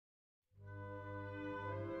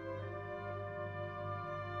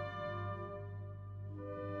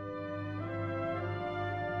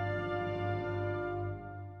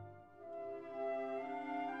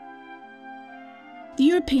The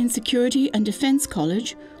European Security and Defence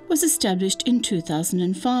College was established in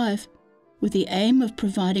 2005 with the aim of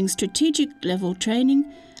providing strategic-level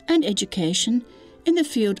training and education in the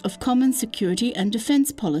field of common security and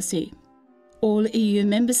defence policy. All EU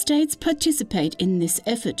member states participate in this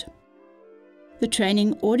effort. The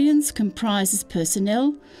training audience comprises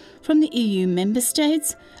personnel from the EU member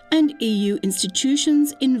states and EU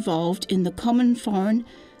institutions involved in the common foreign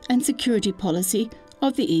and security policy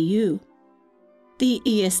of the EU. The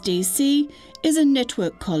ESDC is a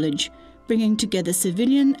network college bringing together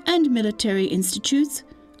civilian and military institutes,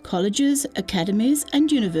 colleges, academies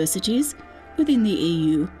and universities within the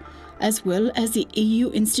EU, as well as the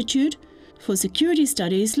EU Institute for Security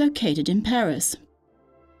Studies located in Paris.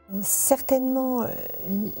 Certainement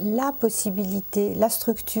la possibilité, la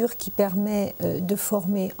structure qui permet de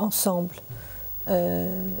former ensemble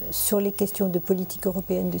sur les questions de politique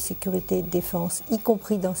européenne de sécurité et de défense, y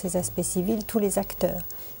compris dans ses aspects civils, tous les acteurs,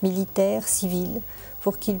 militaires, civils,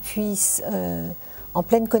 pour qu'ils puissent, en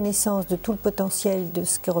pleine connaissance de tout le potentiel de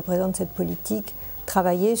ce que représente cette politique,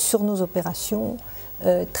 travailler sur nos opérations,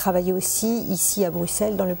 travailler aussi ici à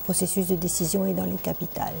Bruxelles dans le processus de décision et dans les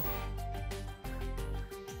capitales.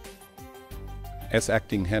 As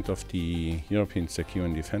acting head of the European Security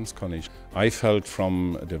and Defence College, I felt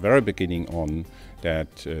from the very beginning on that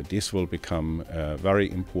this will become a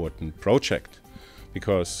very important project,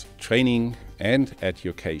 because training and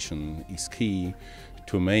education is key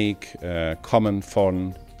to make a common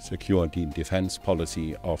foreign security and defence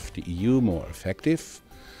policy of the EU more effective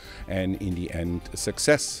and in the end a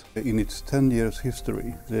success. In its 10 years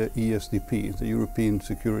history, the ESDP, the European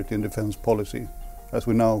Security and Defence Policy, as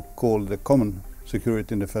we now call the Common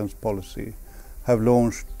Security and Defence Policy, have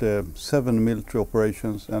launched 7 military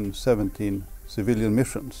operations and 17 civilian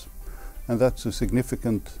missions. And that's a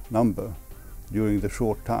significant number during the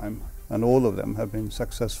short time, and all of them have been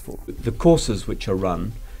successful. The courses which are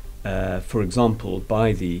run, for example,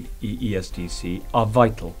 by the ESDC are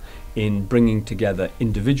vital in bringing together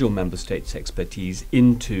individual member states' expertise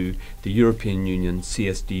into the European Union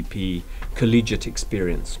CSDP collegiate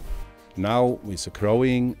experience. Now, with a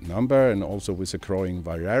growing number and also with a growing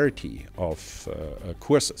variety of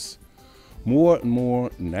courses, more and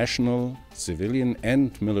more national, civilian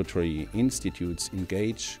and military institutes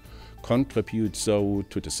engage, contribute so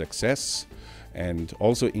to the success, and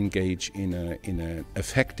also engage in an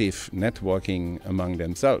effective networking among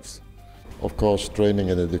themselves. Of course, training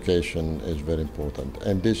and education is very important,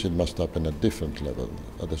 and this it must happen at different levels,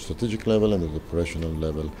 at the strategic level and at the operational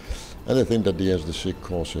level. And I think that the SDC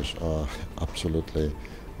courses are absolutely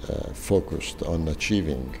focused on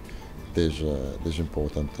achieving this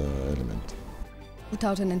important element.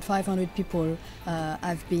 2,500 people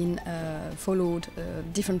have been followed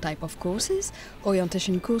different type of courses,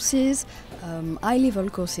 orientation courses, high-level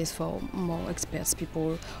courses for more experts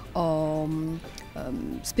people, or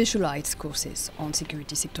specialized courses on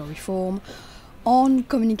security sector reform, on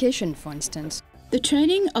communication, for instance. The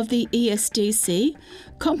training of the ESDC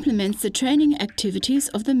complements the training activities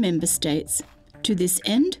of the member states. To this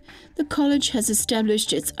end, the college has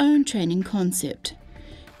established its own training concept.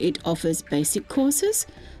 It offers basic courses,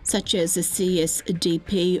 such as the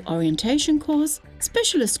CSDP orientation course,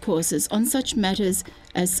 specialist courses on such matters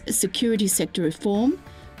as security sector reform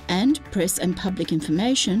and press and public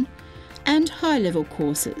information, and high-level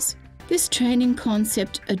courses. This training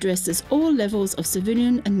concept addresses all levels of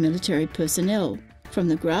civilian and military personnel, from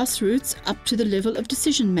the grassroots up to the level of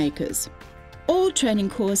decision makers. All training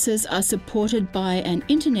courses are supported by an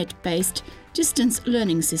internet-based distance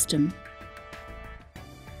learning system.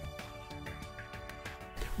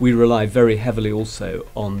 We rely very heavily also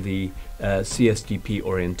on the CSDP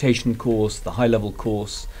orientation course, the high-level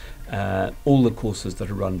course, all the courses that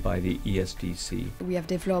are run by the ESDC. We have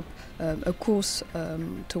developed a course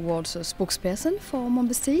towards a spokesperson for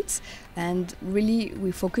member states, and really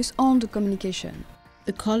we focus on the communication.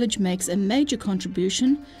 The college makes a major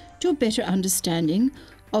contribution to a better understanding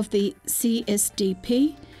of the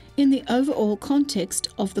CSDP in the overall context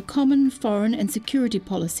of the common foreign and security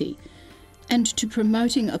policy, and to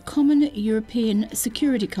promoting a common European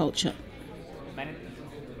security culture.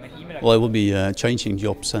 Well, I will be changing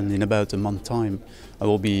jobs, and in about a month's time I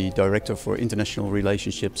will be Director for International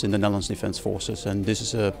Relationships in the Netherlands Defence Forces, and this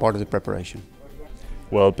is a part of the preparation.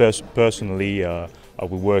 Well, personally, I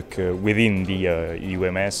will work within the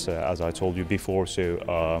UMS, as I told you before,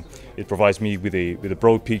 so it provides me with a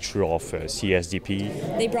broad picture of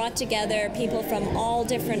CSDP. They brought together people from all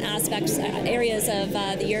different aspects, areas of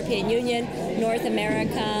the European Union, North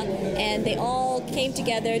America, and they all came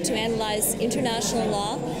together to analyze international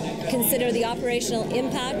law consider the operational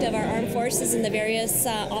impact of our armed forces in the various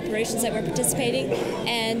operations that we're participating.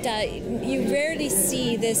 And you rarely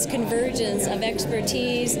see this convergence of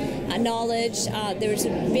expertise, knowledge. There's a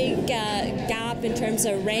big gap in terms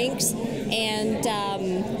of ranks and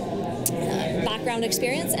background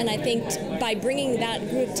experience, and I think by bringing that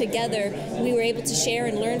group together, we were able to share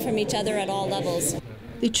and learn from each other at all levels.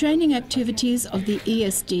 The training activities of the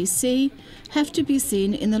ESDC have to be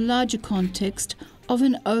seen in the larger context of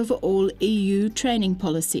an overall EU training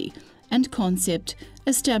policy and concept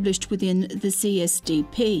established within the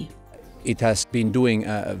CSDP. It has been doing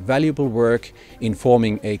valuable work in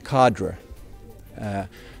forming a cadre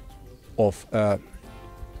of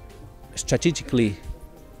strategically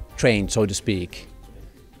trained, so to speak,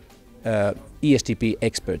 ESDP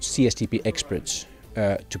experts, CSDP experts,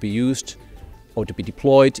 to be used or to be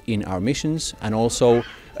deployed in our missions, and also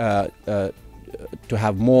to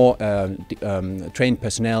have more trained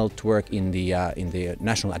personnel to work in the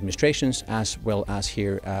national administrations as well as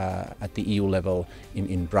here at the EU level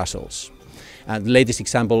in Brussels. And the latest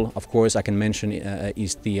example, of course, I can mention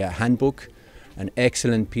is the handbook. An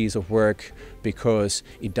excellent piece of work because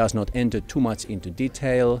it does not enter too much into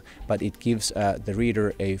detail, but it gives the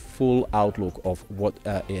reader a full outlook of what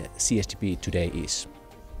CSDP today is.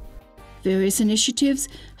 Various initiatives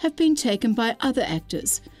have been taken by other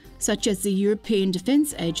actors, such as the European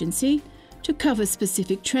Defence Agency, to cover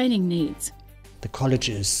specific training needs. The college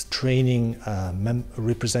is training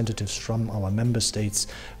representatives from our member states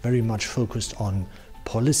very much focused on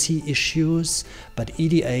policy issues, but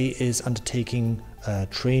EDA is undertaking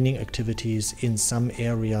training activities in some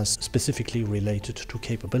areas specifically related to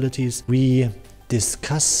capabilities. We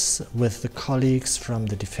discuss with the colleagues from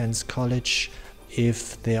the Defence College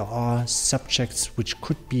if there are subjects which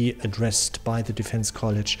could be addressed by the Defence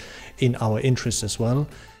College in our interest as well.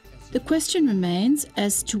 The question remains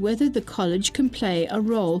as to whether the college can play a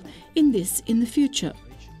role in this in the future.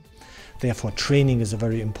 Therefore, training is a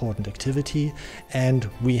very important activity, and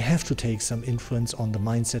we have to take some influence on the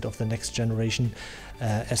mindset of the next generation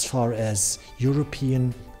as far as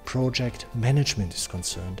European project management is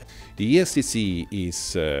concerned. The ESDC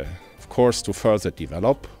is, of course, to further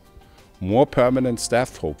develop. More permanent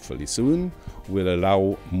staff, hopefully soon, will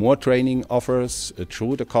allow more training offers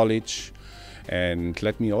through the college. And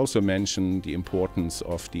let me also mention the importance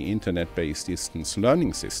of the internet-based distance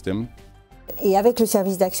learning system. Et avec le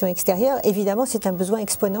service d'action extérieure, évidemment, c'est un besoin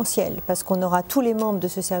exponentiel parce qu'on aura tous les membres de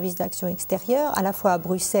ce service d'action extérieure, à la fois à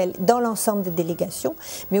Bruxelles, dans l'ensemble des délégations,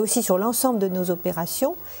 mais aussi sur l'ensemble de nos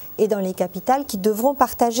opérations et dans les capitales qui devront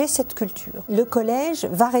partager cette culture. Le collège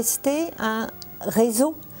va rester un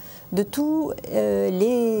réseau de tous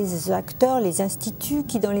les acteurs, les instituts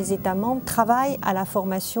qui, dans les États membres, travaillent à la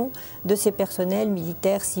formation de ces personnels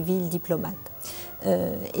militaires, civils, diplomates.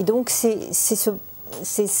 Et donc, c'est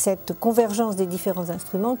cette convergence des différents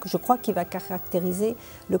instruments que je crois qui va caractériser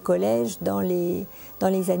le collège dans les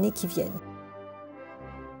années qui viennent.